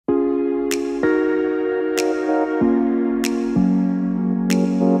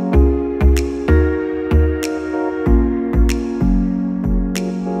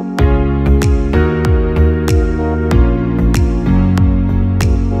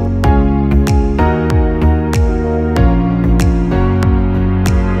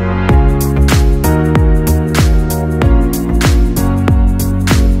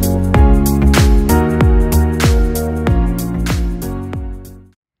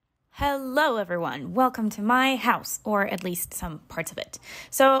Hello everyone, welcome to my house, or at least some parts of it.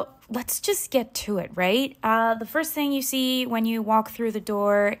 So let's just get to it, right? The first thing you see when you walk through the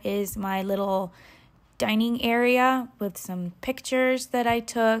door is my little dining area with some pictures that I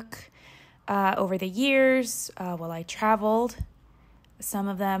took over the years while I traveled. Some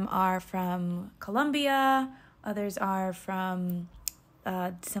of them are from Colombia, others are from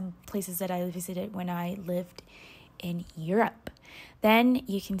some places that I visited when I lived in Europe. Then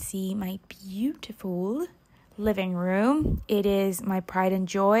you can see my beautiful living room. It is my pride and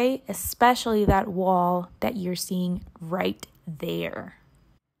joy, especially that wall that you're seeing right there.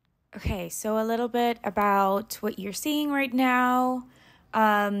 Okay, so a little bit about what you're seeing right now.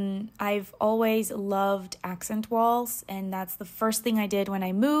 I've always loved accent walls, and that's the first thing I did when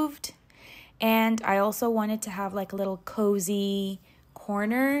I moved. And I also wanted to have like a little cozy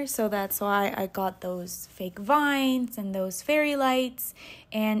corner, so that's why I got those fake vines and those fairy lights,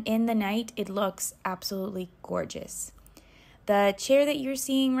 and in the night it looks absolutely gorgeous. The chair that you're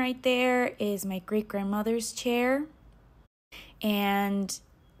seeing right there is my great-grandmother's chair, and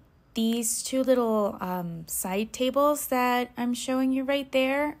these two little side tables that I'm showing you right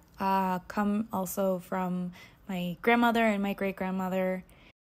there come also from my grandmother and my great-grandmother.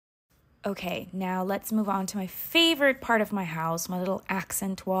 Okay, now let's move on to my favorite part of my house, my little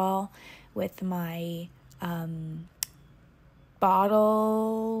accent wall with my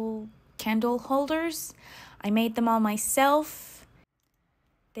bottle candle holders. I made them all myself.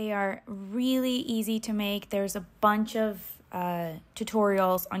 They are really easy to make. There's a bunch of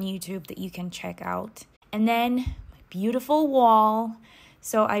tutorials on YouTube that you can check out. And then my beautiful wall.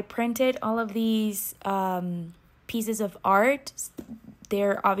 So I printed all of these pieces of art.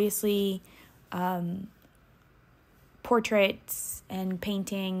 They're obviously portraits and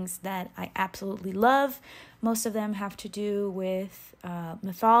paintings that I absolutely love. Most of them have to do with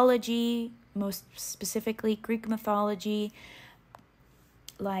mythology, most specifically Greek mythology,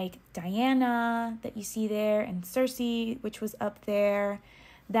 like Diana that you see there, and Circe, which was up there.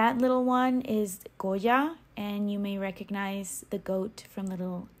 That little one is Goya, and you may recognize the goat from the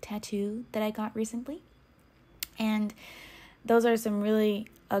little tattoo that I got recently. And those are some really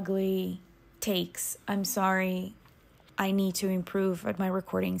ugly takes. I'm sorry. I need to improve at my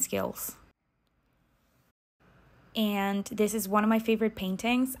recording skills. And this is one of my favorite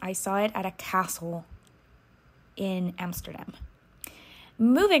paintings. I saw it at a castle in Amsterdam.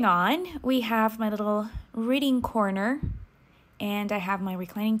 Moving on, we have my little reading corner, and I have my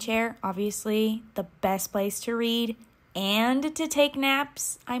reclining chair, obviously the best place to read and to take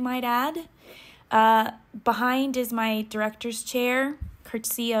naps, I might add. Behind is my director's chair,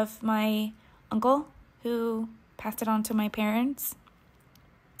 courtesy of my uncle who passed it on to my parents.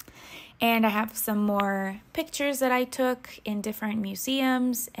 And I have some more pictures that I took in different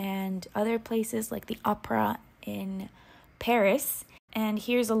museums and other places like the opera in Paris. And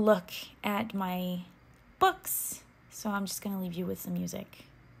here's a look at my books. So I'm just going to leave you with some music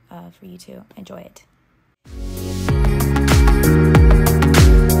for you to enjoy it.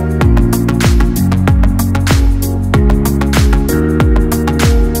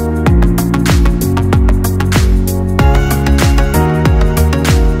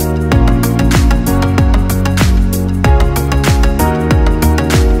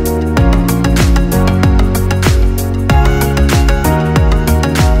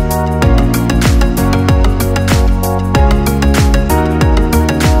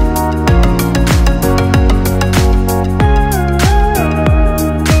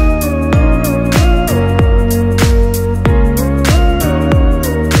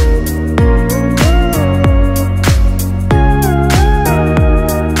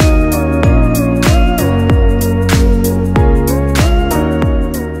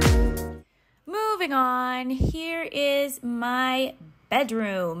 Here is my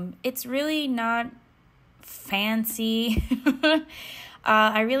bedroom. It's really not fancy.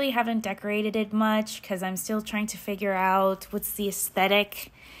 I really haven't decorated it much because I'm still trying to figure out what's the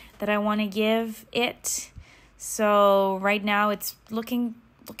aesthetic that I want to give it. So right now it's looking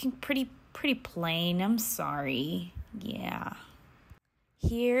pretty plain. I'm sorry. Yeah.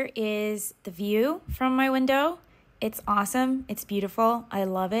 Here is the view from my window. It's awesome. It's beautiful. I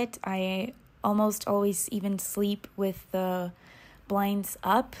love it. I almost always even sleep with the blinds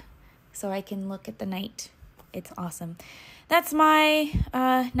up so I can look at the night. It's awesome. That's my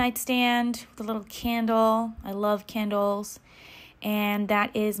nightstand with a little candle. I love candles. And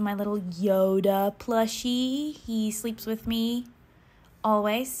that is my little Yoda plushie. He sleeps with me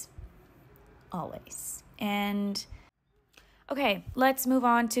always. And okay, let's move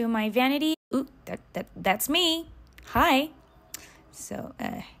on to my vanity. Ooh, that's me. Hi. So,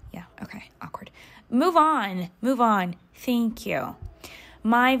 yeah, okay, awkward. Move on. Thank you.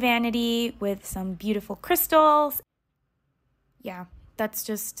 My vanity with some beautiful crystals. Yeah, that's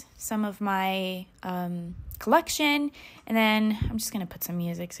just some of my collection. And then I'm just going to put some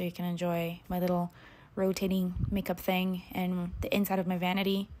music so you can enjoy my little rotating makeup thing and the inside of my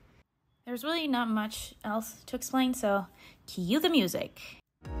vanity. There's really not much else to explain, so cue the music.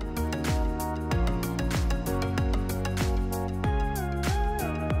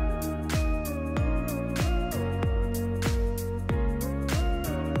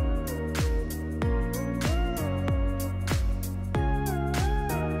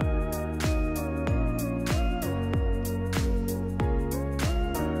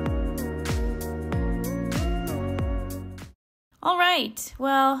 All right,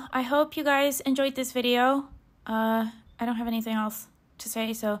 well, I hope you guys enjoyed this video. I don't have anything else to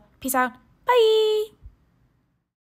say, so peace out. Bye!